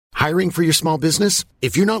Hiring for your small business?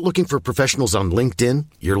 If you're not looking for professionals on LinkedIn,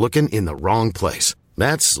 you're looking in the wrong place.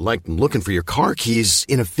 That's like looking for your car keys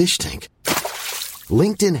in a fish tank.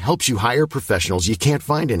 LinkedIn helps you hire professionals you can't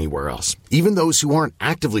find anywhere else, even those who aren't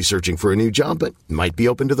actively searching for a new job but might be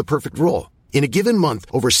open to the perfect role. In a given month,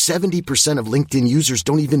 over 70% of LinkedIn users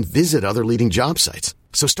don't even visit other leading job sites.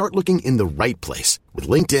 So start looking in the right place. With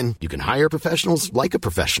LinkedIn, you can hire professionals like a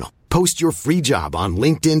professional. Post your free job on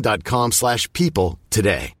linkedin.com/people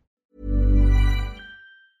today.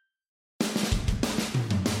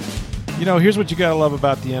 You know, here's what you got to love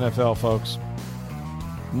about the NFL, folks.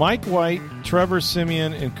 Mike White, Trevor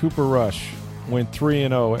Siemian, and Cooper Rush went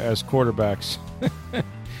 3-0 as quarterbacks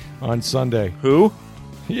on Sunday. Who?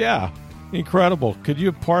 Yeah. Incredible. Could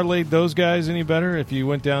you have parlayed those guys any better if you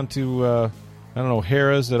went down to,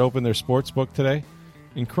 Harrah's that opened their sports book today?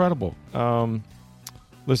 Incredible.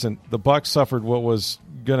 Listen, the Bucs suffered what was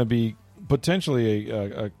going to be potentially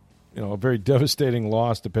a very devastating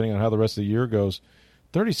loss, depending on how the rest of the year goes.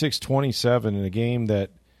 36-27 in a game that,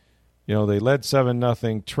 they led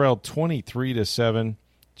 7-0, trailed 23-7.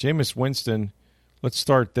 Jameis Winston, let's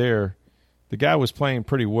start there. The guy was playing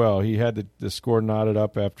pretty well. He had the score knotted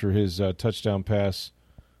up after his touchdown pass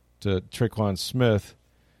to Tre'Quan Smith,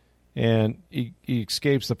 and he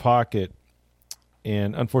escapes the pocket.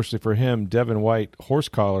 And unfortunately for him, Devin White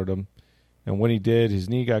horse-collared him, and when he did, his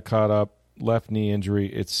knee got caught up, left knee injury.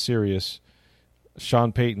 It's serious.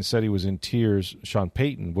 Sean Payton said he was in tears. Sean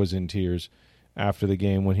Payton was in tears after the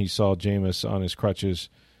game when he saw Jameis on his crutches.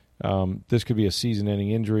 This could be a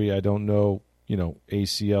season-ending injury. I don't know.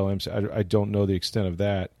 ACL, I don't know the extent of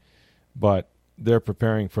that, but they're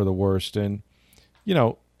preparing for the worst. And,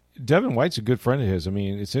 Devin White's a good friend of his. I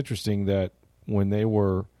mean, it's interesting that when they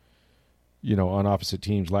were, on opposite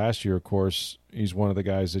teams last year, of course, he's one of the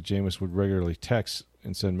guys that Jameis would regularly text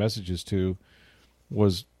and send messages to,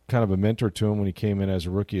 was kind of a mentor to him when he came in as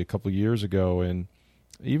a rookie a couple of years ago. And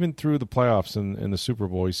even through the playoffs and the Super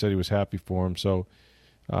Bowl, he said he was happy for him. So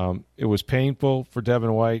it was painful for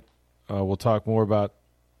Devin White. We'll talk more about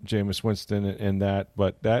Jameis Winston and that,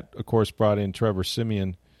 but that, of course, brought in Trevor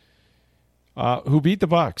Siemian, who beat the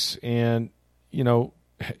Bucs. And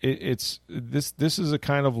this is a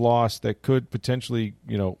kind of loss that could potentially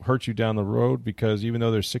hurt you down the road, because even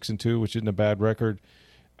though they're 6-2, which isn't a bad record,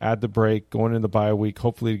 add the break, going into the bye week,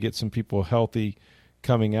 hopefully to get some people healthy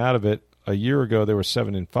coming out of it. A year ago they were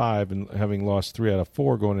 7-5, and having lost 3 out of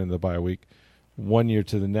 4 going into the bye week. 1 year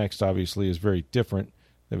to the next, obviously, is very different.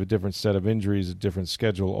 They have a different set of injuries, a different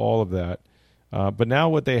schedule, all of that. But now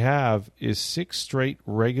what they have is 6 straight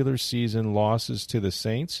regular season losses to the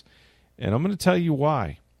Saints, and I'm going to tell you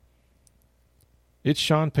why. It's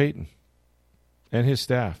Sean Payton and his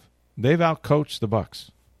staff. They've outcoached the Bucs,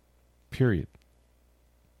 period.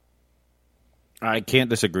 I can't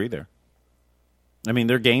disagree there. I mean,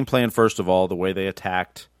 their game plan, first of all, the way they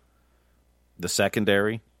attacked the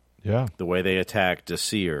secondary, the way they attacked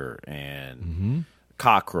Desir and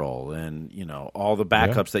Cockrell and, all the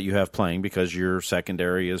backups that you have playing, because your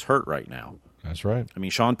secondary is hurt right now. That's right. I mean,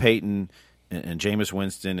 Sean Payton and Jameis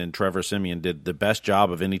Winston and Trevor Siemian did the best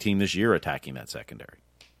job of any team this year attacking that secondary.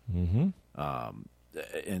 And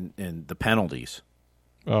the penalties.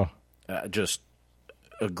 Just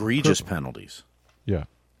egregious penalties. Yeah.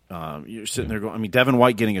 You're sitting there going, Devin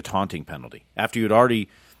White getting a taunting penalty after you'd already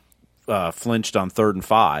flinched on 3rd and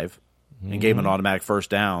 5 and gave an automatic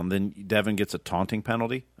first down, then Devin gets a taunting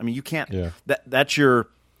penalty. I mean, you can't. Yeah. That's your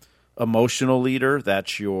emotional leader.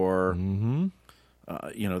 That's your,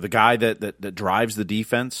 the guy that drives the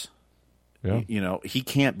defense. Yeah. He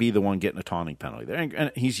can't be the one getting a taunting penalty there.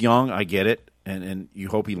 And he's young, I get it, and you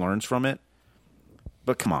hope he learns from it.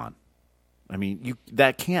 But come on. I mean,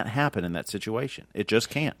 that can't happen in that situation. It just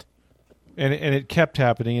can't. And it kept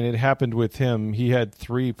happening, and it happened with him. He had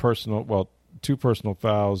 2 personal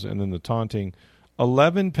fouls, and then the taunting.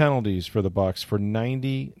 11 penalties for the Bucs for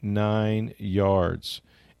 99 yards,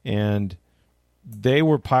 and they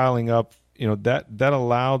were piling up. That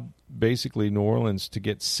allowed basically New Orleans to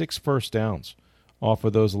get 6 first downs off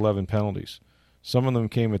of those 11 penalties. Some of them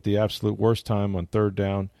came at the absolute worst time on 3rd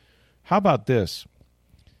down. How about this?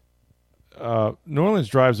 New Orleans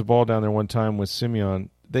drives the ball down there one time with Simeon.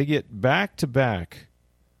 They get back-to-back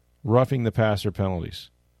roughing the passer penalties.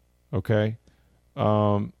 Okay?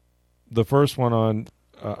 The first one on,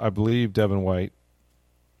 I believe, Devin White,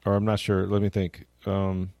 or I'm not sure. Let me think.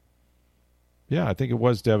 I think it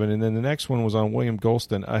was Devin. And then the next one was on William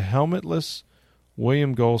Golston. A helmetless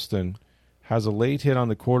William Golston has a late hit on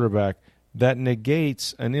the quarterback that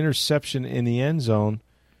negates an interception in the end zone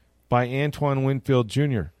by Antoine Winfield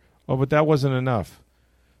Jr. Oh, but that wasn't enough.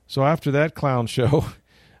 So after that clown show,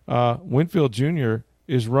 Winfield Jr.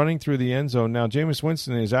 is running through the end zone. Now, Jameis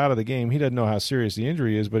Winston is out of the game. He doesn't know how serious the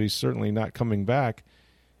injury is, but he's certainly not coming back.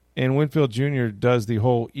 And Winfield Jr. does the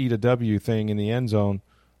whole eat a W thing in the end zone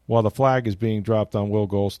while the flag is being dropped on Will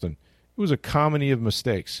Golston. It was a comedy of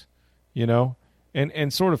mistakes, you know,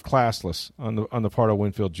 and sort of classless on the part of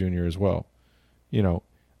Winfield Jr. as well, you know.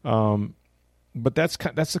 But that's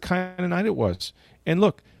the kind of night it was. And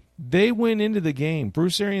look, they went into the game.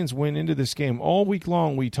 Bruce Arians went into this game. All week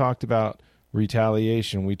long we talked about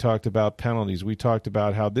retaliation. We talked about penalties. We talked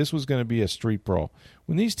about how this was going to be a street brawl.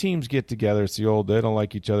 When these teams get together, it's the old, they don't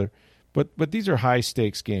like each other. But these are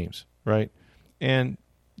high-stakes games, right? And,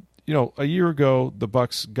 you know, a year ago, the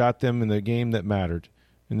Bucs got them in the game that mattered,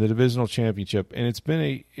 in the divisional championship. And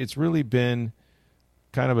it's really been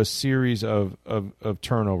kind of a series of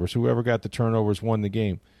turnovers. Whoever got the turnovers won the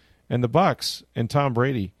game. And the Bucs and Tom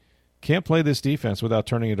Brady can't play this defense without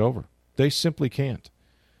turning it over. They simply can't.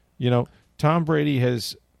 You know, Tom Brady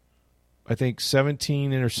has, I think,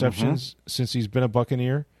 17 interceptions since he's been a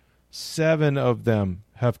Buccaneer. 7 of them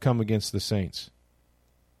have come against the Saints.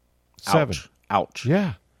 7. Ouch.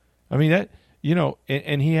 Yeah. I mean, that, you know,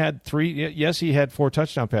 and he had 3. Yes, he had 4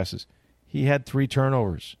 touchdown passes. He had 3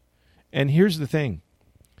 turnovers. And here's the thing.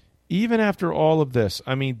 Even after all of this,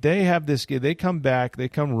 I mean, they have this, they come back, they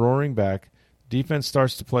come roaring back. Defense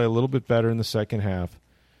starts to play a little bit better in the second half.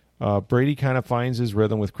 Brady kind of finds his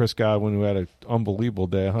rhythm with Chris Godwin, who had an unbelievable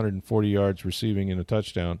day, 140 yards receiving and a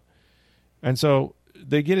touchdown. And so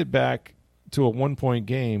they get it back to a 1-point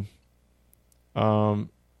game. And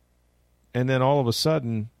then all of a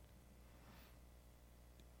sudden,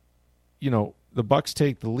 you know, the Bucs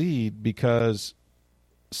take the lead because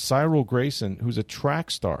Cyril Grayson, who's a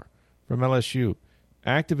track star from LSU,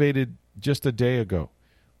 activated just a day ago,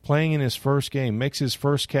 playing in his first game, makes his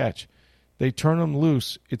first catch. They turn him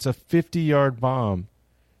loose. It's a 50-yard bomb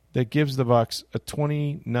that gives the Bucs a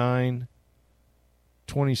 29-27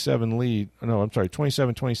 lead. No, I'm sorry,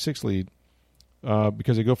 27-26 lead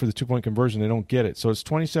because they go for the 2-point conversion. They don't get it. So it's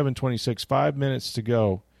 27-26, 5 minutes to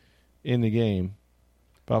go in the game,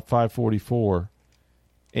 about 5:44.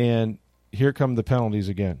 And here come the penalties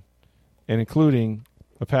again, and including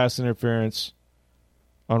a pass interference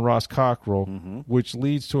on Ross Cockrell, which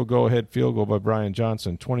leads to a go-ahead field goal by Brian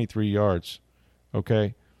Johnson, 23 yards.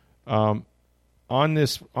 Okay, on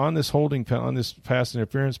this holding on this pass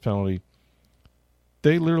interference penalty,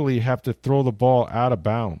 they literally have to throw the ball out of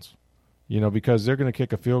bounds, you know, because they're going to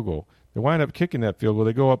kick a field goal. They wind up kicking that field goal.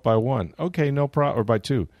 They go up by 1. Okay, no problem, or by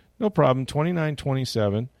 2. No problem.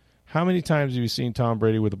 29-27. How many times have you seen Tom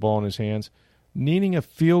Brady with the ball in his hands, needing a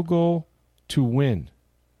field goal to win?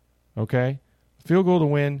 Okay. Field goal to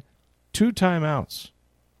win, 2 timeouts,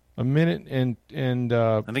 a minute and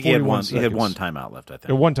I think he had one. seconds. He had 1 timeout left. I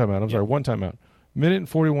think 1 timeout. I'm sorry, 1 timeout. Minute and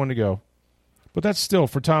 41 to go. But that's still,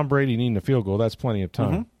 for Tom Brady needing a field goal, that's plenty of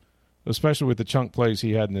time, especially with the chunk plays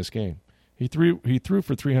he had in this game. He threw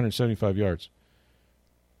for 375 yards,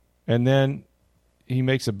 and then he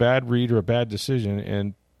makes a bad read or a bad decision,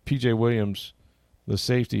 and P.J. Williams, the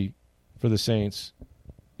safety for the Saints,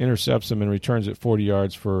 intercepts him and returns it 40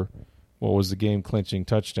 yards for what was the game-clinching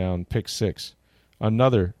touchdown, pick 6.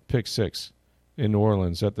 Another pick 6 in New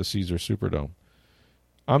Orleans at the Caesars Superdome.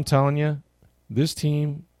 I'm telling you, this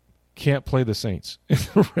team can't play the Saints in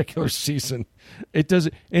the regular season. It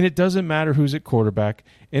doesn't matter who's at quarterback,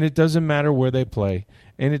 and it doesn't matter where they play,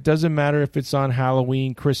 and it doesn't matter if it's on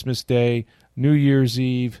Halloween, Christmas Day, New Year's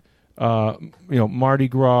Eve, Mardi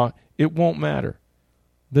Gras. It won't matter.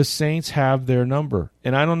 The Saints have their number,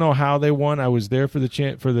 and I don't know how they won. I was there for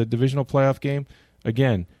the divisional playoff game.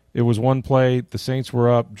 Again, it was one play. The Saints were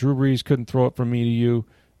up. Drew Brees couldn't throw it from me to you.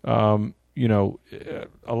 A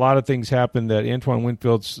lot of things happened. That Antoine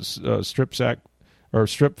Winfield's strip sack or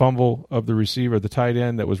strip fumble of the receiver, the tight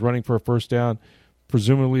end that was running for a first down,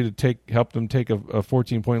 presumably to help them take a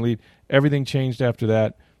 14-point lead. Everything changed after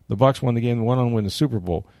that. The Bucs won the game and went on to win the Super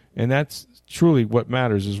Bowl, and that's truly what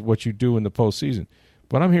matters, is what you do in the postseason.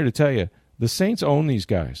 But I'm here to tell you, the Saints own these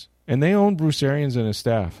guys, and they own Bruce Arians and his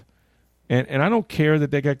staff. And I don't care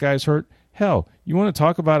that they got guys hurt. Hell, you want to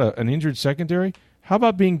talk about an injured secondary? How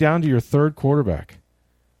about being down to your 3rd quarterback?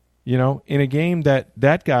 You know, in a game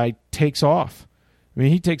that guy takes off. I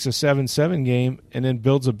mean, he takes a 7-7 game and then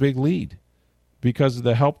builds a big lead because of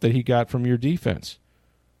the help that he got from your defense.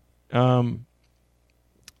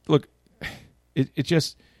 Look,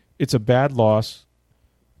 it's a bad loss.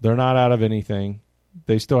 They're not out of anything.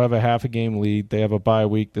 They still have a half a game lead. They have a bye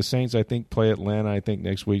week. The Saints, I think, play Atlanta,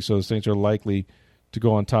 next week, so the Saints are likely to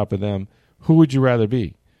go on top of them. Who would you rather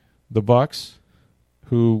be? The Bucs,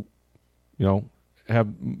 who, have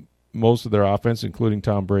most of their offense, including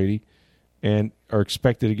Tom Brady, and are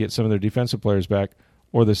expected to get some of their defensive players back,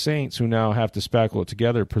 or the Saints, who now have to spackle it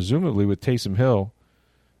together, presumably with Taysom Hill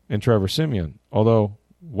and Trevor Siemian. Although,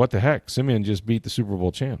 what the heck? Siemian just beat the Super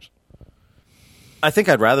Bowl champs. I think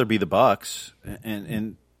I'd rather be the Bucs,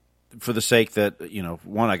 and for the sake that,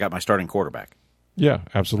 one, I got my starting quarterback. Yeah,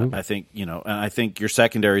 absolutely. I think, and I think your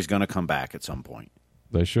secondary is going to come back at some point.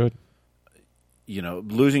 They should.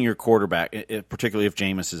 Losing your quarterback, particularly if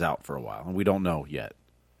Jameis is out for a while, and we don't know yet.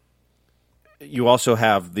 You also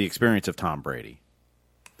have the experience of Tom Brady.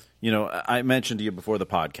 I mentioned to you before the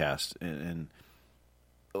podcast, and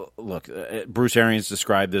look, Bruce Arians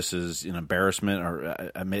described this as an embarrassment,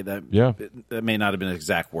 or I made that. Yeah, that may not have been an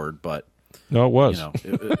exact word, but no, it was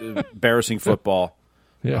embarrassing football.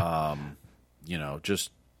 Yeah,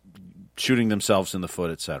 just shooting themselves in the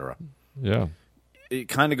foot, etc. Yeah, it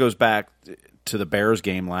kind of goes back to the Bears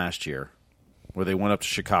game last year, where they went up to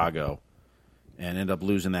Chicago and ended up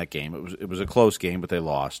losing that game. It was a close game, but they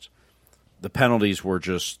lost. The penalties were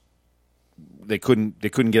just they couldn't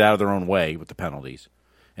get out of their own way with the penalties,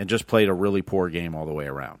 and just played a really poor game all the way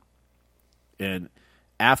around. And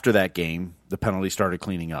after that game, the penalties started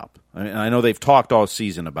cleaning up. I know they've talked all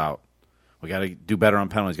season about we got to do better on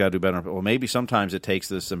penalties, got to do better. Well, maybe sometimes it takes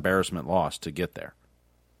this embarrassment loss to get there,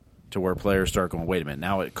 to where players start going, wait a minute,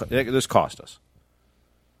 now this cost us.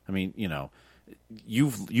 I mean,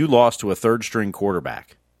 you lost to a third-string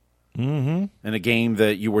quarterback in a game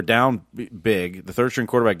that you were down big. The third-string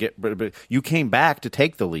quarterback, you came back to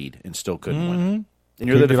take the lead and still couldn't win. And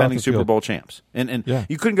you're the defending Super Bowl champs. And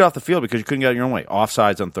you couldn't get off the field because you couldn't get out your own way.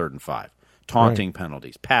 Offsides on 3rd and 5. Taunting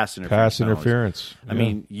penalties. Pass interference. I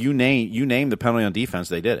mean, you name the penalty on defense,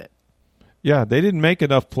 they did it. Yeah, they didn't make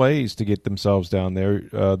enough plays to get themselves down there.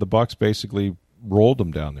 The Bucs basically rolled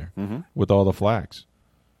them down there with all the flags.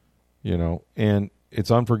 And it's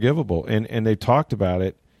unforgivable. And they talked about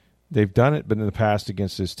it. They've done it, but in the past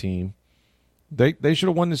against this team, they should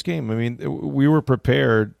have won this game. I mean, we were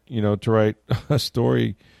prepared, to write a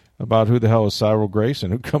story about who the hell is Cyril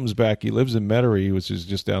Grayson, who comes back. He lives in Metairie, which is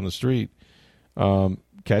just down the street.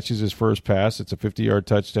 Catches his first pass. It's a 50-yard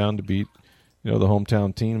touchdown to beat, the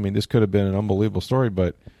hometown team. I mean, this could have been an unbelievable story,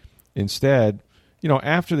 but instead,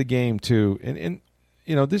 after the game too, and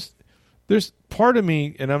there's part of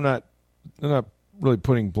me, and I'm not really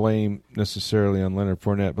putting blame necessarily on Leonard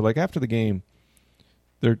Fournette, but like after the game,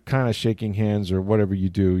 they're kind of shaking hands or whatever you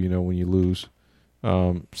do, when you lose.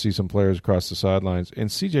 See some players across the sidelines.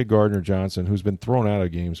 And C.J. Gardner-Johnson, who's been thrown out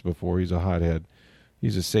of games before, he's a hothead.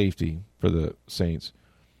 He's a safety for the Saints.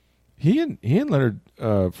 He and Leonard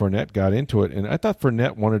Fournette got into it, and I thought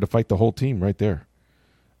Fournette wanted to fight the whole team right there.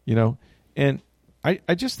 And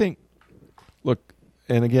I just think, look,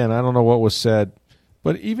 and again, I don't know what was said,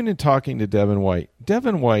 but even in talking to Devin White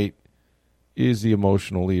is the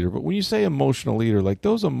emotional leader. But when you say emotional leader, like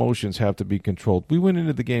those emotions have to be controlled. We went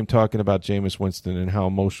into the game talking about Jameis Winston and how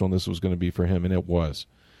emotional this was going to be for him, and it was.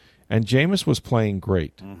 And Jameis was playing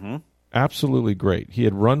great. Absolutely great. He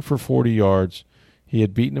had run for 40 yards. He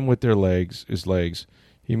had beaten him with his legs.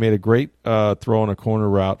 He made a great throw on a corner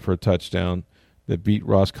route for a touchdown that beat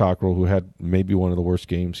Ross Cockrell, who had maybe one of the worst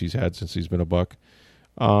games he's had since he's been a Buck.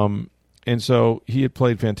 And so he had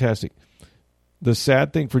played fantastic. The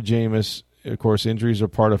sad thing for Jameis, of course, injuries are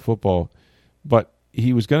part of football, but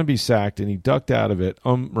he was going to be sacked, and he ducked out of it.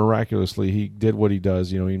 Miraculously, he did what he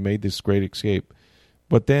does. He made this great escape.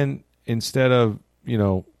 But then instead of,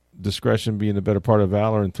 discretion being the better part of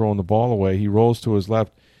valor and throwing the ball away, he rolls to his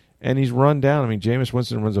left, and he's run down. I mean, Jameis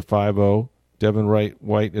Winston runs a 5.0. Devin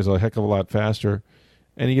White is a heck of a lot faster,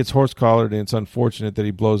 and he gets horse-collared, and it's unfortunate that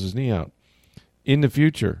he blows his knee out. In the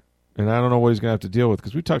future, and I don't know what he's going to have to deal with,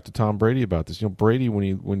 because we talked to Tom Brady about this. Brady, when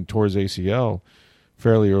he tore his ACL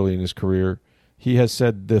fairly early in his career, he has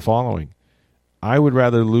said the following: I would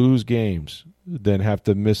rather lose games than have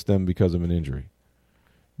to miss them because of an injury.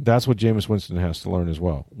 That's what Jameis Winston has to learn as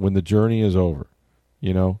well. When the journey is over,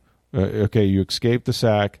 okay, you escaped the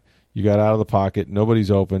sack, you got out of the pocket, nobody's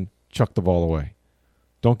open, chuck the ball away.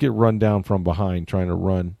 Don't get run down from behind trying to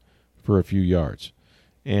run for a few yards.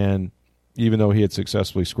 And even though he had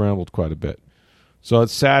successfully scrambled quite a bit. So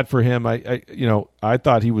it's sad for him. I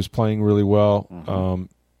thought he was playing really well.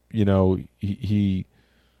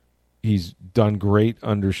 He's done great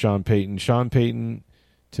under Sean Payton. Sean Payton,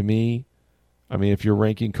 to me, I mean, if you're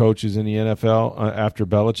ranking coaches in the NFL after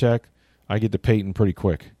Belichick, I get to Payton pretty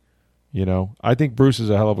quick. I think Bruce is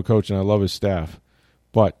a hell of a coach, and I love his staff.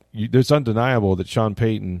 But it's undeniable that Sean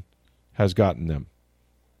Payton has gotten them,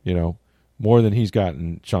 more than he's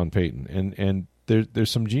gotten Sean Payton. And there's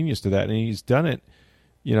some genius to that. And he's done it,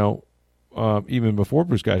 even before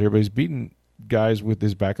Bruce got here, but he's beaten guys with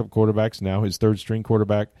his backup quarterbacks, now his third-string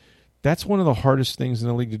quarterback. That's one of the hardest things in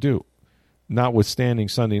the league to do, notwithstanding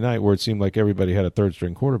Sunday night where it seemed like everybody had a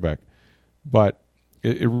third-string quarterback. But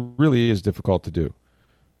it really is difficult to do.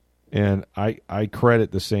 And I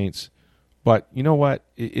credit the Saints. But you know what?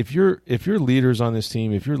 If you're leaders on this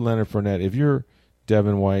team, if you're Leonard Fournette, if you're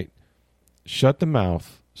Devin White, shut the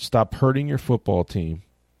mouth, stop hurting your football team,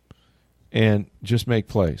 and just make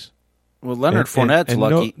plays. Well, Leonard Fournette's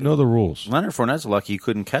lucky. Know the rules. Leonard Fournette's lucky he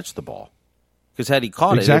couldn't catch the ball. Because had he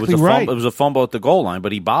caught exactly it, right. It was a fumble at the goal line,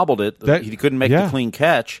 but he bobbled it. He couldn't make the clean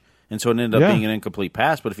catch, and so it ended up being an incomplete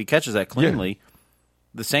pass. But if he catches that cleanly,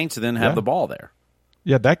 the Saints then have the ball there.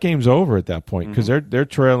 Yeah, that game's over at that point because they're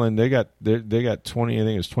trailing. They got 20. I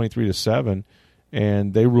think it was 23-7,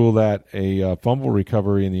 and they rule that a fumble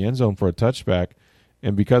recovery in the end zone for a touchback.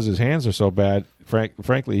 And because his hands are so bad,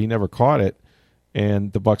 frankly, he never caught it,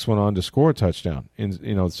 and the Bucs went on to score a touchdown. And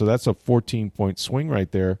so that's a 14-point swing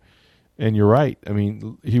right there. And you're right. I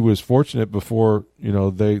mean, he was fortunate before.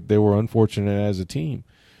 They were unfortunate as a team,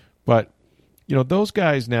 but those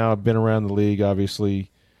guys now have been around the league, obviously.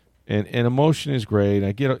 And emotion is great.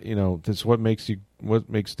 I get, that's what makes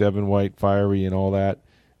Devin White fiery and all that.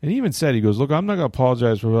 And he even said, he goes, look, I'm not going to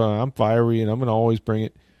apologize for I'm fiery and I'm going to always bring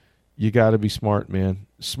it. You got to be smart, man.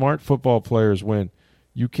 Smart football players win.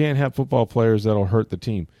 You can't have football players that'll hurt the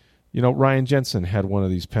team. Ryan Jensen had one of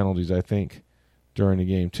these penalties, I think, during the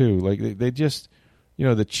game too. Like they just, the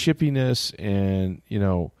chippiness and,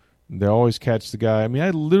 they always catch the guy. I mean,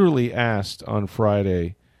 I literally asked on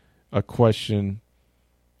Friday a question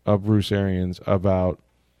of Bruce Arians about,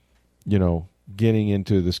 getting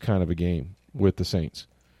into this kind of a game with the Saints.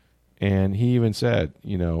 And he even said,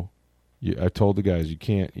 I told the guys, you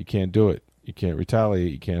can't do it. You can't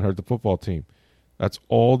retaliate. You can't hurt the football team. That's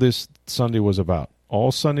all this Sunday was about.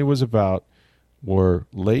 All Sunday was about were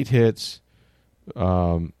late hits,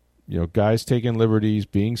 guys taking liberties,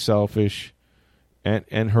 being selfish,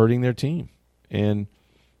 and hurting their team. And,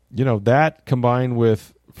 that combined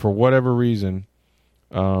with, for whatever reason,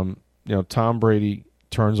 Tom Brady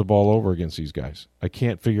turns the ball over against these guys. I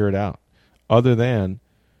can't figure it out. Other than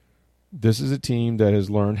this is a team that has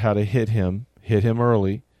learned how to hit him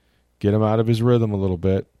early, get him out of his rhythm a little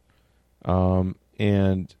bit,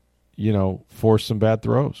 and force some bad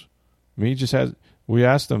throws. I mean, we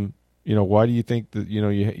asked him, why do you think that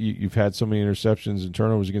you've had so many interceptions and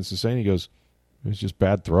turnovers against the Saints? He goes, it's just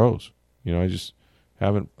bad throws. I just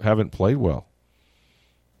haven't played well,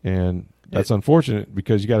 and that's unfortunate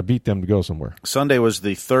because you got to beat them to go somewhere. Sunday was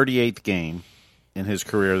the 38th game in his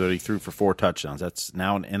career that he threw for 4 touchdowns. That's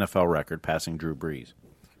now an NFL record, passing Drew Brees.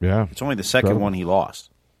 Yeah. It's only the second one he lost.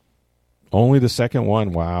 Only the second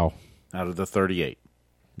one, wow. Out of the 38.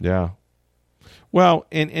 Yeah. Well,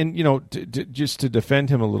 and just to defend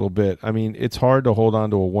him a little bit, I mean, it's hard to hold on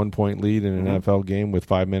to a 1-point lead in an NFL game with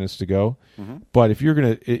 5 minutes to go. But if you're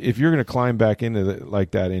gonna climb back into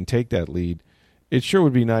like that and take that lead, it sure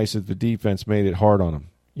would be nice if the defense made it hard on him,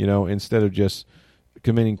 instead of just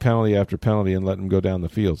committing penalty after penalty and letting him go down the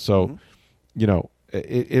field. So,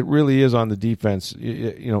 it really is on the defense.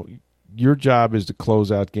 Your job is to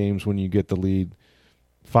close out games when you get the lead.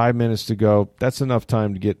 5 minutes to go, that's enough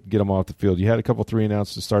time to get them off the field. You had a couple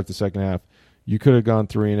 3-and-outs to start the second half. You could have gone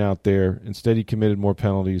 3-and-out there. Instead, he committed more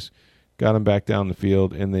penalties, got them back down the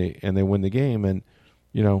field, and they win the game. And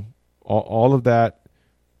all of that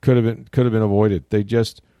could have been avoided.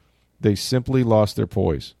 They simply lost their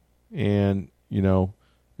poise, and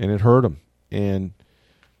it hurt them. And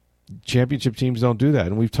championship teams don't do that.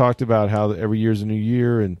 And we've talked about how every year's a new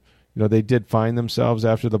year, and they did find themselves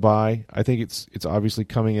after the bye. I think it's obviously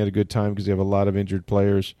coming at a good time because they have a lot of injured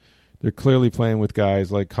players. They're clearly playing with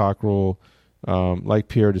guys like Cockrell, like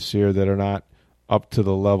Pierre Desir, that are not up to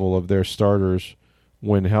the level of their starters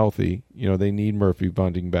when healthy. They need Murphy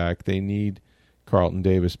Bunting back. They need Carlton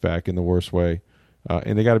Davis back in the worst way,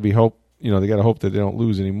 and they got to be hope. They got to hope that they don't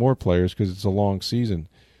lose any more players because it's a long season.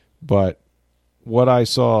 But what I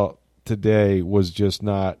saw today was just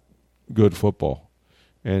not good football.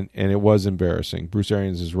 And it was embarrassing. Bruce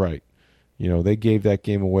Arians is right. They gave that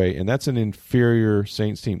game away, and that's an inferior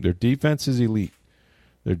Saints team. Their defense is elite.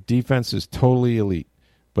 Their defense is totally elite.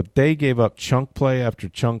 But they gave up chunk play after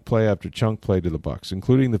chunk play after chunk play to the Bucs,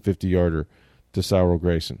 including the 50-yarder to Cyril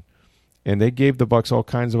Grayson. And they gave the Bucs all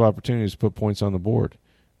kinds of opportunities to put points on the board,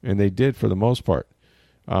 and they did for the most part.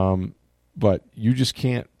 But you just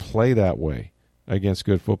can't play that way against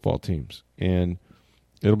good football teams. And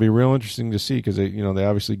it'll be real interesting to see because they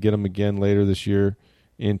obviously get them again later this year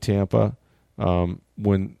in Tampa.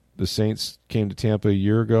 When the Saints came to Tampa a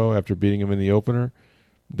year ago after beating them in the opener,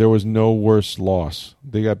 there was no worse loss.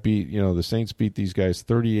 They got beat. The Saints beat these guys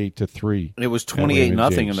 38-3. It was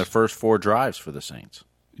 28-0 in the first 4 drives for the Saints.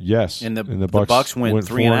 Yes, and the Bucs went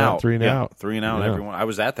 3 and out. 3 and out. 3 and out. Yeah. Everyone. I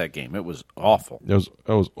was at that game. It was awful. It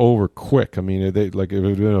was over quick. I mean, if it had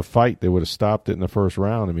been a fight, they would have stopped it in the first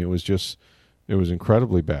round. I mean, it was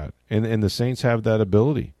incredibly bad. And the Saints have that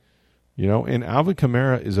ability, And Alvin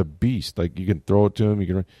Kamara is a beast. Like, you can throw it to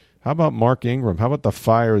him. How about Mark Ingram? How about the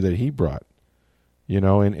fire that he brought?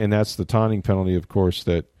 And that's the taunting penalty, of course,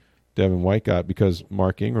 that Devin White got, because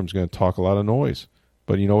Mark Ingram's going to talk a lot of noise.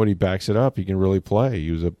 But you know what? He backs it up. He can really play.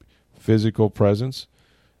 He was a physical presence,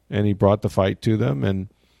 and he brought the fight to them, and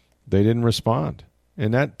they didn't respond.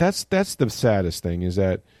 And that's the saddest thing, is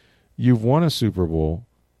that you've won a Super Bowl.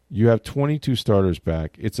 You have 22 starters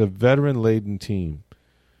back. It's a veteran-laden team.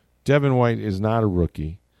 Devin White is not a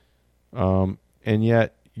rookie. And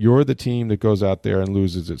yet you're the team that goes out there and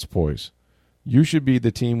loses its poise. You should be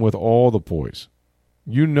the team with all the poise.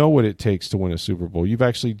 You know what it takes to win a Super Bowl. You've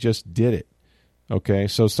actually just did it. Okay,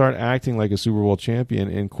 so start acting like a Super Bowl champion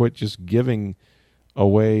and quit just giving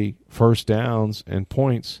away first downs and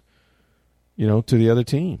points, to the other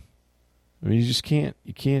team. I mean, you just can't.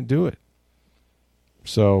 You can't do it.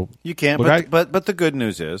 So you can't. But the good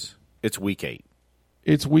news is it's Week 8.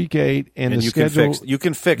 It's Week 8, and the you schedule. You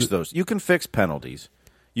can fix those. You can fix penalties.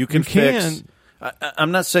 You can fix.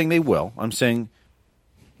 I'm not saying they will. I'm saying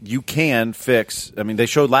you can fix. I mean, they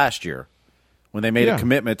showed last year when they made a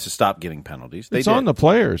commitment to stop getting penalties. It's on the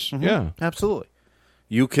players. Mm-hmm. Yeah, absolutely.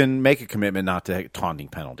 You can make a commitment not to taunting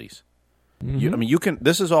penalties. Mm-hmm. You can.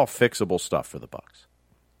 This is all fixable stuff for the Bucs.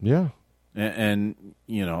 Yeah, and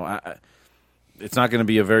it's not going to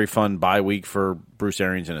be a very fun bye week for Bruce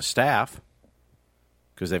Arians and his staff,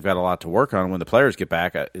 because they've got a lot to work on. When the players get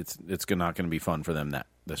back, it's not going to be fun for them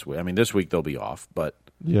this week. I mean, this week they'll be off, but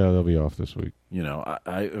they'll be off this week. I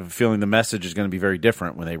have a feeling the message is going to be very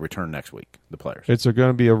different when they return next week, the players. It's going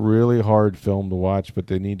to be a really hard film to watch, but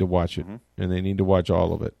they need to watch it, and they need to watch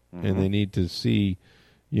all of it, and they need to see,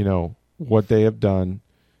 what they have done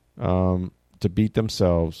to beat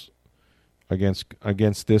themselves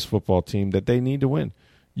against this football team that they need to win.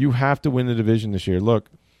 You have to win the division this year. Look,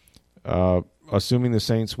 assuming the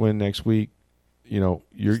Saints win next week, you're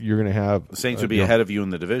going to have the Saints would be ahead of you in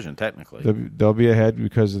the division technically. They'll be ahead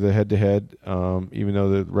because of the head-to-head, even though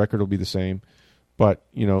the record will be the same. But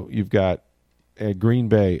you've got Green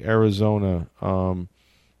Bay, Arizona, all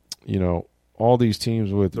these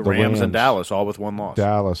teams with the Rams and Dallas, all with one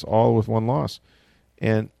loss.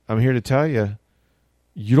 And I'm here to tell you,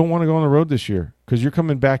 you don't want to go on the road this year because you're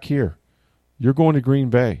coming back here. You're going to Green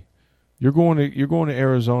Bay. You're going to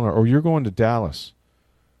Arizona, or you're going to Dallas.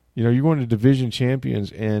 You're going to division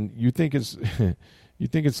champions, and you think it's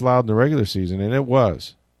loud in the regular season, and it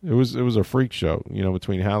was. It was a freak show,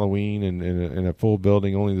 between Halloween and a full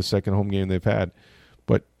building, only the second home game they've had.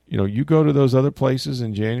 But you go to those other places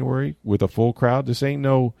in January with a full crowd. This ain't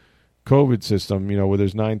no COVID system, where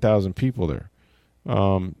there's 9,000 people there.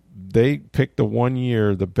 They picked the one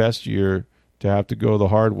year, the best year, to have to go the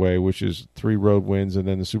hard way, which is 3 road wins, and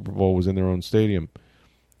then the Super Bowl was in their own stadium.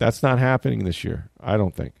 That's not happening this year, I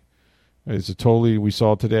don't think. We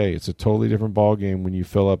saw today, it's a totally different ball game when you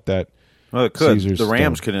fill up that. Well, it could. Caesars the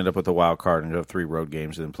Rams Stone. Could end up with a wild card and go 3 road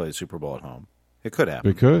games and then play the Super Bowl at home. It could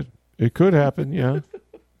happen. It could happen, yeah.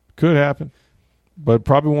 Could happen. But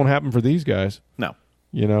probably won't happen for these guys. No.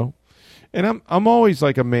 And I'm always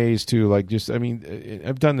amazed too, I've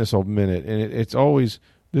done this a minute, and it's always,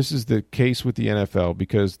 this is the case with the NFL,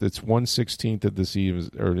 because it's 1/16 of the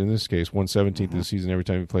season, or in this case 1/17 of the season every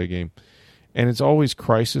time you play a game. And it's always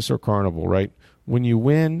crisis or carnival, right? When you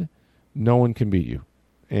win, no one can beat you.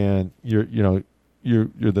 And you're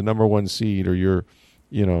the number 1 seed, or you're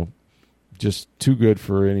just too good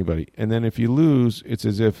for anybody. And then if you lose, it's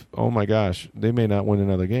as if, oh my gosh, they may not win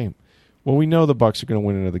another game. Well, we know the Bucs are going to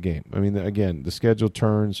win another game. I mean, again, the schedule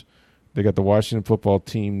turns. They got the Washington football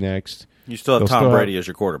team next. You still have Tom Brady as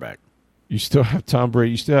your quarterback. You still have Tom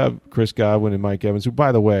Brady. You still have Chris Godwin and Mike Evans, who,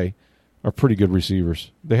 by the way, are pretty good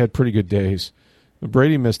receivers. They had pretty good days.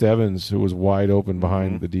 Brady missed Evans, who was wide open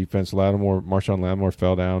behind the defense. Marshawn Lattimore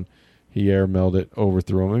fell down. He air-mailed it,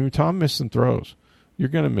 overthrew him. I mean, Tom missed some throws. You're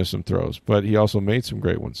going to miss some throws, but he also made some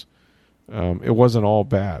great ones. It wasn't all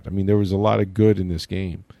bad. I mean, there was a lot of good in this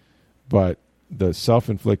game. But the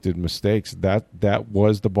self-inflicted mistakes, that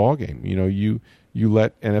was the ball game. You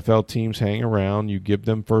let NFL teams hang around. You give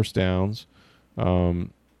them first downs.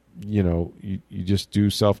 You just do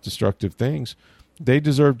self-destructive things. They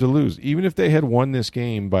deserve to lose. Even if they had won this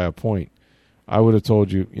game by a point, I would have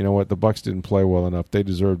told you, you know what, the Bucs didn't play well enough. They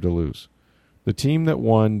deserve to lose. The team that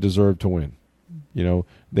won deserved to win. You know,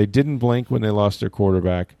 they didn't blink when they lost their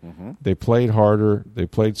quarterback. Mm-hmm. They played harder, they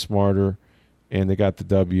played smarter, and they got the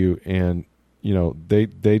W. And you know, they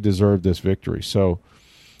deserve this victory. So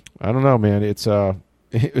I don't know, man.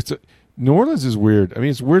 New Orleans is weird. I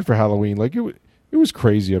mean, it's weird for Halloween. Like it was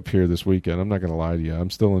crazy up here this weekend. I'm not going to lie to you. I'm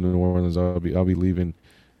still in New Orleans. I'll be leaving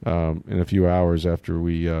in a few hours after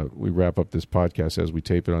we wrap up this podcast as we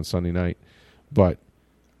tape it on Sunday night. But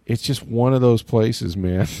it's just one of those places,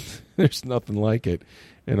 man. There's nothing like it.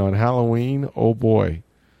 And on Halloween, oh boy,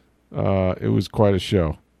 it was quite a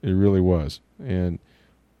show. It really was. And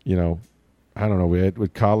you know, I don't know.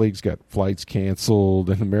 With colleagues got flights canceled,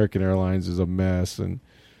 and American Airlines is a mess, and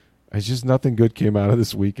it's just nothing good came out of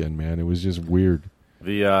this weekend, man. It was just weird.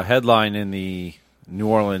 The headline in the New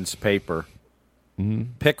Orleans paper: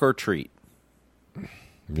 "Pick or treat."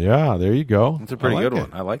 Yeah, there you go. It's a pretty good one.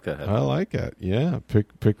 I like that headline. I like it. Yeah,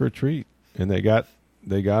 pick or treat, and they got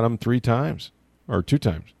them 3 times or 2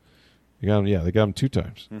 times. They got them 2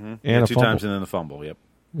 times, and a 2 fumble. times, and then the fumble. Yep.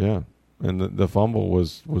 Yeah, and the fumble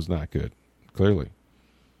was not good. Clearly,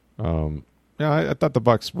 I thought the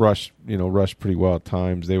Bucs rushed pretty well at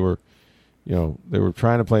times. They were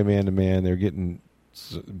trying to play man to man. They were getting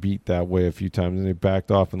beat that way a few times, and they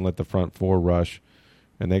backed off and let the front 4 rush,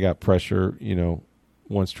 and they got pressure. You know,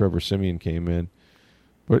 once Trevor Siemian came in,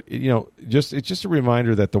 but you know, it's just a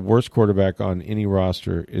reminder that the worst quarterback on any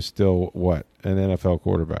roster is still an NFL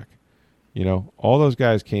quarterback. You know, all those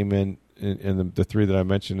guys came in the 3 that I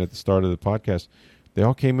mentioned at the start of the podcast. They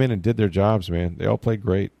all came in and did their jobs, man. They all played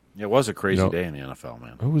great. It was a crazy day in the NFL,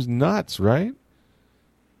 man. It was nuts, right?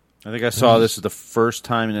 I think I saw this is the first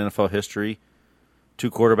time in NFL history 2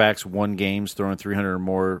 quarterbacks won games throwing 300 or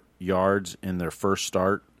more yards in their first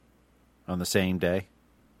start on the same day.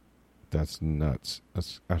 That's nuts.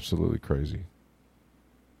 That's absolutely crazy.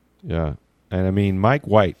 Yeah. And, I mean, Mike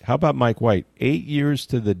White. How about Mike White? 8 years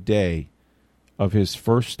to the day of his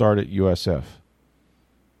first start at USF.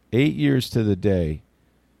 8 years to the day,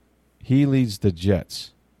 he leads the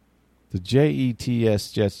Jets. The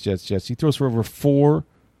Jets, Jets. He throws for over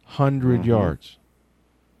 400 yards.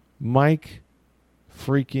 Mike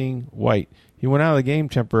freaking White. He went out of the game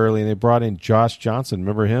temporarily, and they brought in Josh Johnson.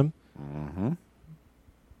 Remember him? Mm-hmm.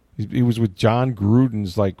 He was with John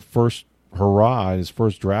Gruden's first hurrah in his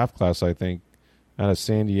first draft class, I think, out of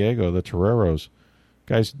San Diego, the Toreros.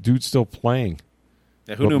 Dude's still playing.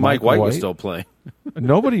 Yeah, who knew Mike White was still playing?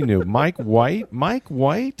 Nobody knew. Mike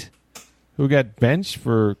White, who got benched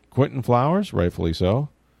for Quentin Flowers, rightfully so,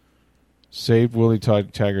 saved Willie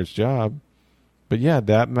Taggart's job. But yeah,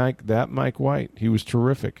 that Mike White, he was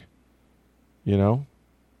terrific. You know,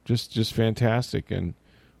 just fantastic. And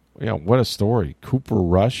yeah, what a story. Cooper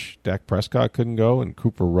Rush, Dak Prescott couldn't go, and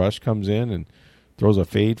Cooper Rush comes in and throws a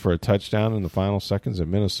fade for a touchdown in the final seconds at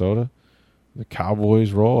Minnesota. The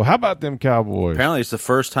Cowboys roll. How about them Cowboys? Apparently, it's the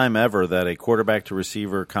first time ever that a quarterback to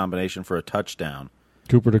receiver combination for a touchdown.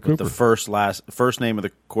 Cooper to Cooper. The first name of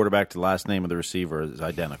the quarterback to the last name of the receiver is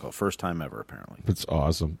identical. First time ever, apparently. It's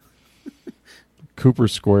awesome. Cooper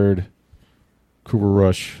squared. Cooper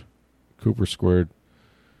Rush. Cooper squared.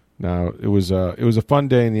 Now it was a fun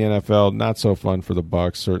day in the NFL. Not so fun for the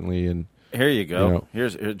Bucs, certainly. And here you go. You know,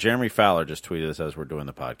 here's Jeremy Fowler just tweeted this as we're doing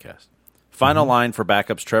the podcast. Final line for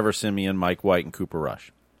backups: Trevor Siemian, Mike White, and Cooper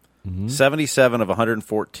Rush. 77 of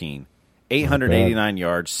 114, 889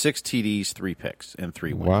 yards, 6 TDs, 3 picks, and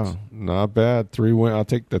 3 wins. Wow, not bad. 3 wins. I'll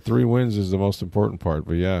take the 3 wins is the most important part.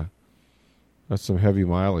 But yeah, that's some heavy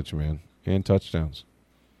mileage, man, and touchdowns.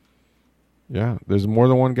 Yeah, there's more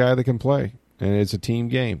than one guy that can play, and it's a team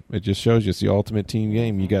game. It just shows you it's the ultimate team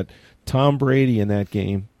game. You got Tom Brady in that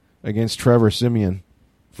game against Trevor Siemian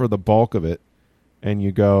for the bulk of it, and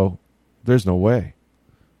you go, there's no way.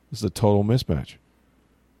 This is a total mismatch.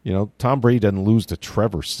 You know, Tom Brady doesn't lose to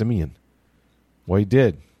Trevor Siemian. Well, he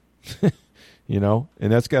did. You know,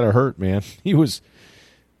 and that's got to hurt, man. The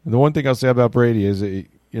one thing I'll say about Brady is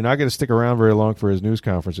you're not going to stick around very long for his news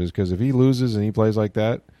conferences, because if he loses and he plays like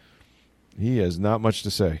that, he has not much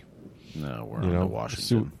to say. No, we're on to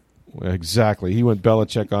Washington. Exactly. He went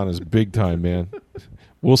Belichick on us big time, man.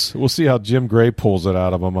 We'll see how Jim Gray pulls it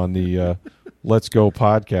out of him on the Let's Go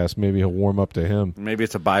podcast. Maybe he'll warm up to him. Maybe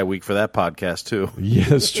it's a bye week for that podcast, too. Yeah,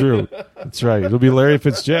 that's true. That's right. It'll be Larry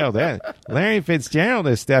Fitzgerald. Larry Fitzgerald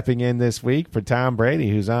is stepping in this week for Tom Brady,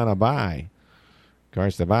 who's on a bye. Of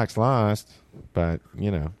course, the Bucs lost, but,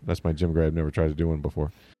 you know, that's my Jim Gray. I've never tried to do one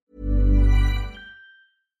before.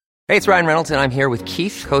 Hey, it's Ryan Reynolds, and I'm here with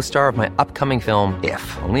Keith, co-star of my upcoming film,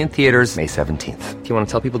 If, only in theaters May 17th. Do you want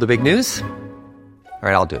to tell people the big news? All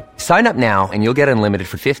right, I'll do it. Sign up now and you'll get unlimited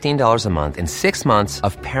for $15 a month and 6 months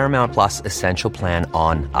of Paramount Plus Essential Plan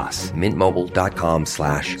on us.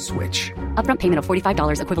 MintMobile.com/switch. Upfront payment of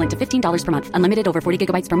 $45 equivalent to $15 per month. Unlimited over 40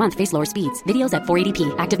 gigabytes per month. Face lower speeds. Videos at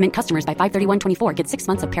 480p. Active Mint customers by 531.24 get 6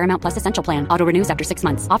 months of Paramount Plus Essential Plan. Auto renews after 6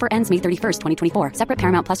 months. Offer ends May 31st, 2024. Separate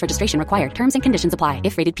Paramount Plus registration required. Terms and conditions apply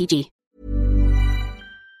if rated PG.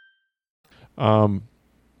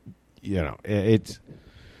 It's...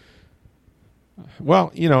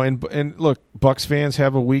 Well, and look, Bucs fans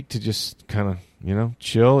have a week to just kind of,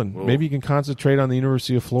 chill, and maybe you can concentrate on the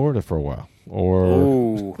University of Florida for a while.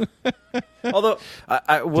 Or, although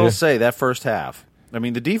I will say that first half, I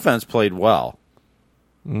mean, the defense played well,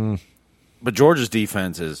 but Georgia's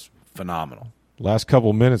defense is phenomenal. Last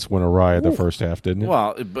couple minutes went awry at the first half, didn't it?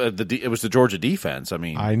 Well, it was the Georgia defense. I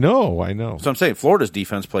mean, I know. So I'm saying Florida's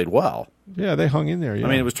defense played well. Yeah, they hung in there. Yeah. I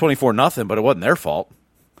mean, it was 24-0, but it wasn't their fault.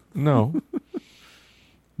 No.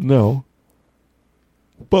 No.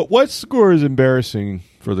 But what score is embarrassing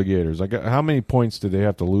for the Gators? Like, how many points did they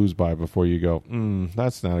have to lose by before you go,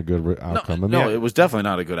 that's not a good outcome? No, it was definitely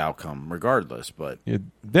not a good outcome regardless. But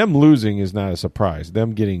them losing is not a surprise.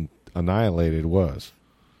 Them getting annihilated was.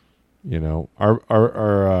 Of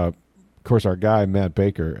course, our guy, Matt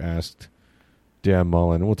Baker, asked Dan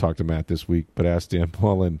Mullen, and we'll talk to Matt this week, but asked Dan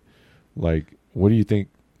Mullen, like, what do you think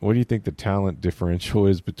the talent differential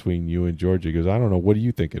is between you and Georgia? He goes, I don't know. What do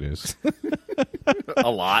you think it is? A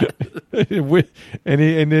lot.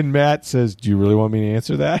 and then Matt says, do you really want me to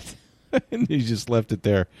answer that? And he just left it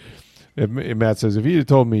there. And Matt says, if he'd have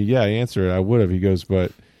told me, yeah, answer it, I would have. He goes,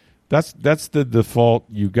 but that's the default.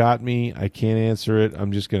 You got me. I can't answer it.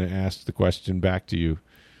 I'm just going to ask the question back to you.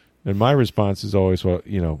 And my response is always, well,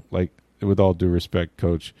 like, with all due respect,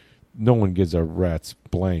 Coach, no one gives a rat's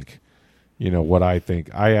blank. What I think.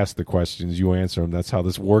 I ask the questions, you answer them. That's how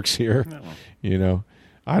this works here.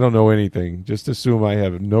 I don't know anything. Just assume I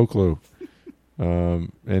have no clue.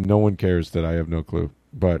 And no one cares that I have no clue.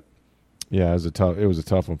 But, yeah, it was a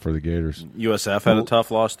tough one for the Gators. USF had a tough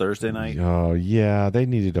loss Thursday night. Oh, yeah. They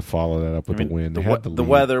needed to follow that up with a win. They had the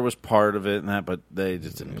weather was part of it, and that, but they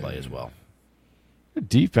just didn't play as well. The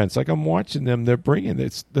defense, like I'm watching them, they're bringing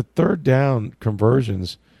it's the third down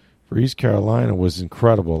conversions for East Carolina was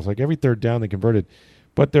incredible. It's like every third down they converted.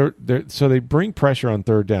 But so they bring pressure on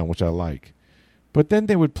third down, which I like. But then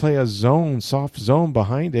they would play a soft zone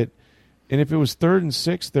behind it. And if it was 3rd and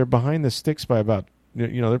 6, they're behind the sticks by about,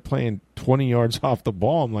 they're playing 20 yards off the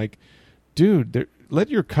ball. I'm like, dude, let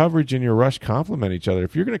your coverage and your rush complement each other.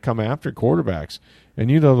 If you're going to come after quarterbacks and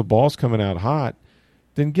the ball's coming out hot,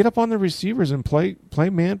 then get up on the receivers and play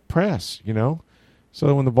man press, so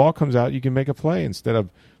that when the ball comes out, you can make a play instead of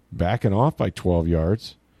backing off by 12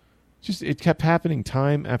 yards. It kept happening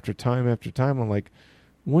time after time after time. I'm like,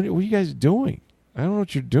 what are you guys doing? I don't know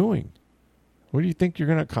what you're doing. What do you think you're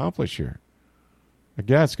going to accomplish here? I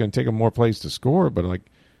guess it's going to take them more plays to score, but like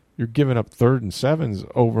you're giving up 3rd and 7s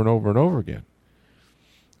over and over and over again.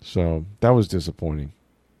 So that was disappointing.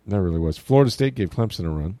 That really was. Florida State gave Clemson a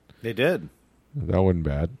run. They did. That wasn't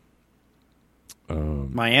bad.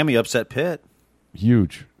 Miami upset Pitt.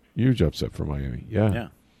 Huge upset for Miami. Yeah.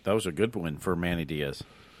 That was a good win for Manny Diaz.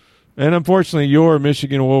 And unfortunately, your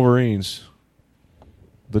Michigan Wolverines,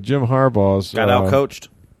 the Jim Harbaughs, got outcoached.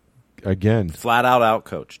 Again. Flat out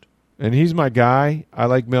outcoached. And he's my guy. I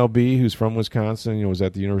like Mel B., who's from Wisconsin, was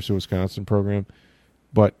at the University of Wisconsin program.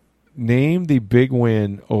 But name the big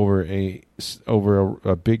win over a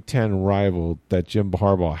Big Ten rival that Jim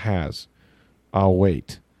Harbaugh has. I'll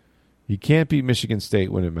wait. He can't beat Michigan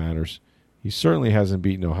State when it matters. He certainly hasn't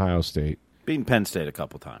beaten Ohio State. Beaten Penn State a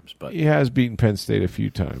couple times, but he has beaten Penn State a few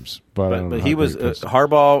times. But he was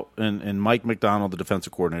Harbaugh and Mike McDonald, the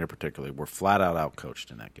defensive coordinator, particularly, were flat out outcoached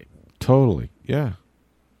in that game. Totally, yeah.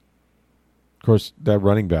 Of course, that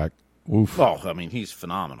running back. Oof. Oh, I mean, he's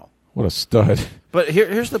phenomenal. What a stud! But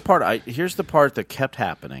here's the part. Here's the part that kept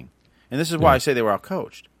happening, and this is why I say they were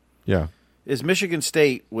outcoached. Yeah, is Michigan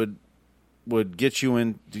State would get you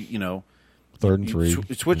in, 3rd and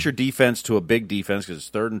 3. Switch your defense to a big defense because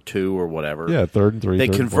it's 3rd and 2 or whatever. Yeah, 3rd and 3. They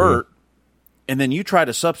convert, and then you try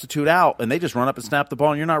to substitute out, and they just run up and snap the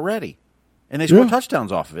ball, and you're not ready. And they score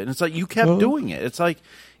touchdowns off of it. And it's like you kept doing it. It's like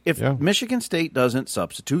if Michigan State doesn't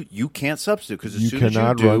substitute, you can't substitute because as soon as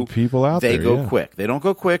you do, run people out they go quick. They don't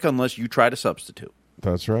go quick unless you try to substitute.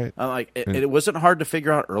 That's right. It wasn't hard to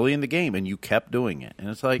figure out early in the game, and you kept doing it. And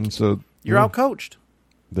it's like you're outcoached.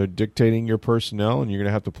 They're dictating your personnel, and you're going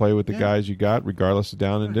to have to play with the guys you got, regardless of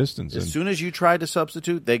down and distance. As soon as you try to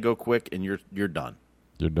substitute, they go quick, and you're done.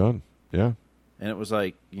 You're done. Yeah. And it was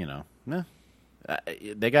like they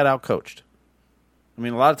got outcoached. I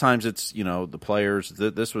mean, a lot of times it's the players.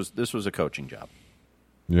 This was a coaching job.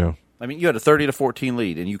 Yeah. I mean, you had a 30-14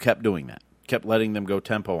 lead, and you kept doing that. Kept letting them go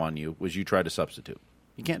tempo on you. Was you tried to substitute?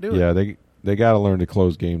 You can't do it. Yeah, they got to learn to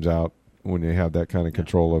close games out when they have that kind of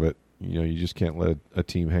control of it. You just can't let a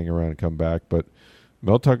team hang around and come back. But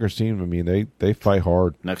Mel Tucker's team, I mean, they fight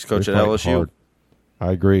hard. Next coach at LSU. Hard.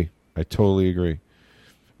 I agree. I totally agree.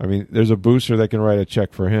 I mean, there's a booster that can write a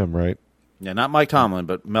check for him, right? Yeah, not Mike Tomlin,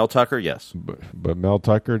 but Mel Tucker, yes. But Mel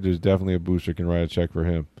Tucker, there's definitely a booster that can write a check for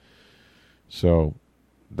him. So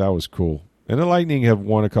that was cool. And the Lightning have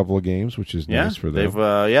won a couple of games, which is nice for them.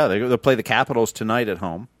 They'll play the Capitals tonight at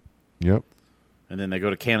home. Yep. And then they go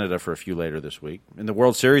to Canada for a few later this week. And the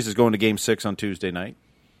World Series is going to Game 6 on Tuesday night.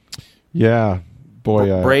 Yeah.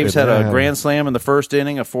 Boy, Braves had a grand slam in the first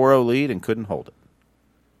inning, a 4-0 lead, and couldn't hold it.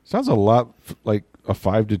 Sounds a lot like a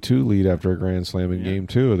 5-2 lead after a grand slam in Game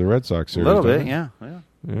 2 of the Red Sox series. A little bit, yeah.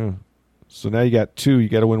 So now you got 2. You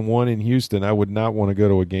got to win 1 in Houston. I would not want to go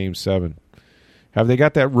to a Game 7. Have they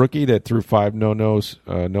got that rookie that threw 5 no-nos,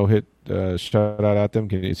 no-hit shutout at them?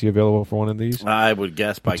 Is he available for one of these? I would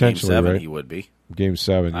guess by Game 7 he would be. Game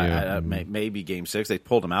 7, yeah. Maybe Game 6. They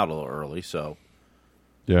pulled him out a little early, so.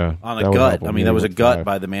 Yeah. On a gut. I mean, that was a gut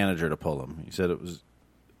by the manager to pull him. He said it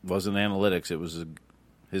wasn't analytics. It was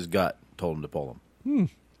his gut told him to pull him.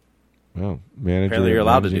 Well, manager apparently you're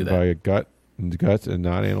allowed to do that. By a gut and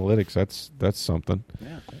not analytics. That's something.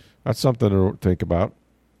 Yeah. That's something to think about.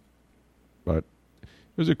 But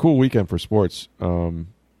it was a cool weekend for sports. And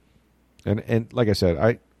like I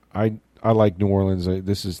said, I like New Orleans.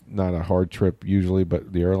 This is not a hard trip usually,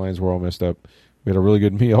 but the airlines were all messed up. We had a really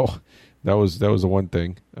good meal. That was the one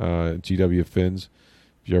thing. GW Fins.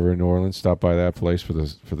 If you're ever in New Orleans, stop by that place for the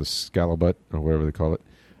scalloput or whatever they call it.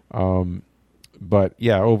 But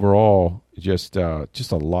yeah, overall, just a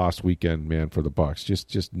lost weekend, man, for the Bucs.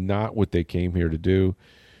 Just not what they came here to do.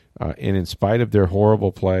 And in spite of their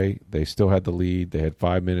horrible play, they still had the lead. They had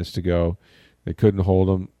 5 minutes to go. They couldn't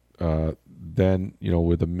hold them. Then,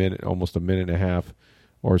 with almost a minute and a half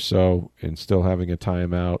or so, and still having a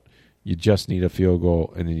timeout, you just need a field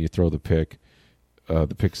goal, and then you throw the pick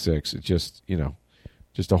six. It's just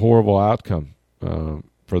a horrible outcome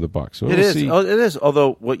for the Bucs. So it is.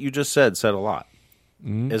 Although what you just said a lot.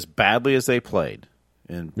 Mm-hmm. As badly as they played,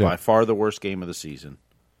 and by far the worst game of the season.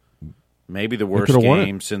 Maybe the worst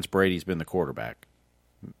game since Brady's been the quarterback.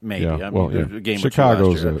 Maybe. Yeah. The game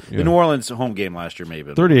Chicago's last year. The New Orleans home game last year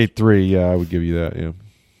maybe. 38-3, yeah, I would give you that, yeah.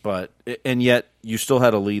 But and yet you still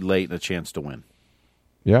had a lead late and a chance to win.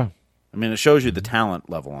 Yeah. I mean, it shows you the talent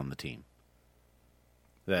level on the team.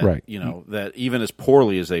 That right. That even as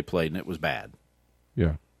poorly as they played and it was bad.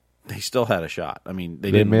 Yeah. They still had a shot. I mean,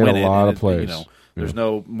 they didn't made win a lot of plays. There's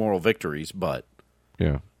no moral victories, but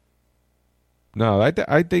yeah. No, I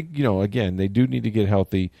think, again, they do need to get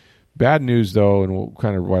healthy. Bad news, though, and we'll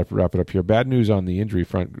kind of wrap it up here. Bad news on the injury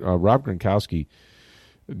front. Rob Gronkowski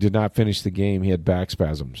did not finish the game. He had back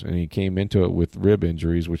spasms, and he came into it with rib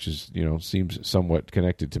injuries, which is, seems somewhat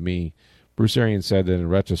connected to me. Bruce Arians said that in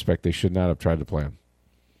retrospect they should not have tried to play him.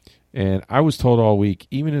 And I was told all week,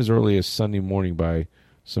 even as early as Sunday morning by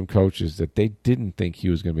some coaches, that they didn't think he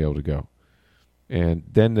was going to be able to go. And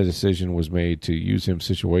then the decision was made to use him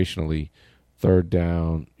situationally, third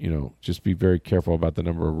down, just be very careful about the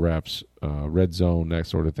number of reps, red zone, that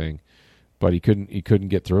sort of thing. But he couldn't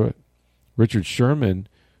get through it. Richard Sherman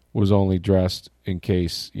was only dressed in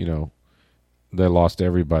case, they lost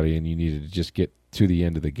everybody and you needed to just get to the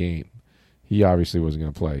end of the game. He obviously wasn't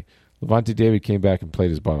going to play. Levante David came back and played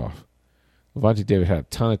his butt off. Levante David had a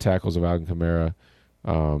ton of tackles of Alvin Kamara.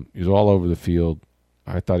 He was all over the field.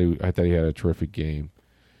 I thought he had a terrific game.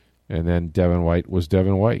 And then Devin White was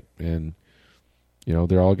Devin White. And,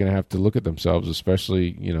 they're all going to have to look at themselves,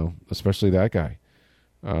 especially that guy.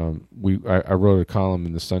 I wrote a column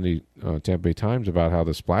in the Sunday Tampa Bay Times about how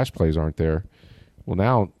the splash plays aren't there. Well,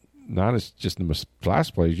 now, not as just the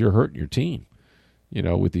splash plays, you're hurting your team,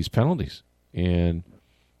 with these penalties. And,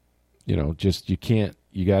 you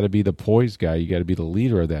got to be the poised guy. You got to be the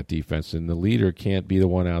leader of that defense. And the leader can't be the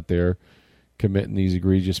one out there committing these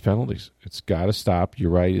egregious penalties. It's got to stop.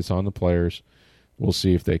 You're right. It's on the players. We'll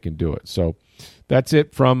see if they can do it. So that's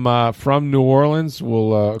it from New Orleans.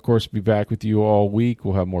 We'll, of course, be back with you all week.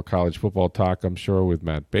 We'll have more college football talk, I'm sure, with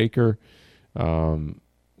Matt Baker. We'll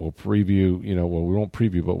preview, we won't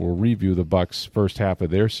preview, but we'll review the Bucs' first half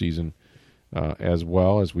of their season as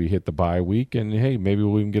well as we hit the bye week. And, hey, maybe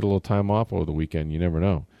we'll even get a little time off over the weekend. You never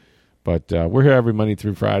know. But we're here every Monday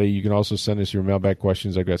through Friday. You can also send us your mailbag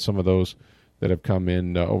questions. I've got some of those that have come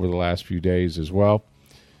in over the last few days as well.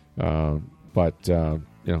 But the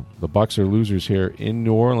Bucs are losers here in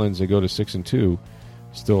New Orleans. They go to 6-2.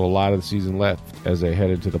 Still a lot of the season left as they head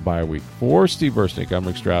into the bye week. For Steve Versnick, I'm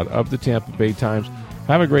Rick Stroud of the Tampa Bay Times.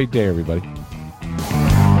 Have a great day, everybody.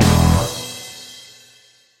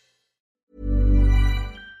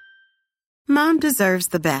 Mom deserves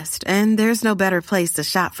the best, and there's no better place to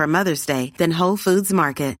shop for Mother's Day than Whole Foods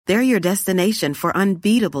Market. They're your destination for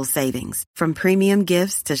unbeatable savings, from premium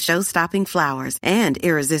gifts to show-stopping flowers and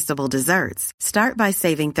irresistible desserts. Start by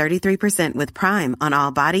saving 33% with Prime on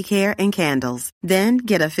all body care and candles. Then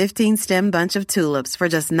get a 15-stem bunch of tulips for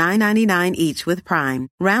just $9.99 each with Prime.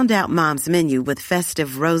 Round out Mom's menu with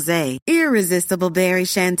festive rosé, irresistible berry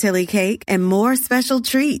chantilly cake, and more special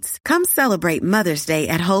treats. Come celebrate Mother's Day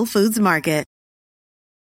at Whole Foods Market.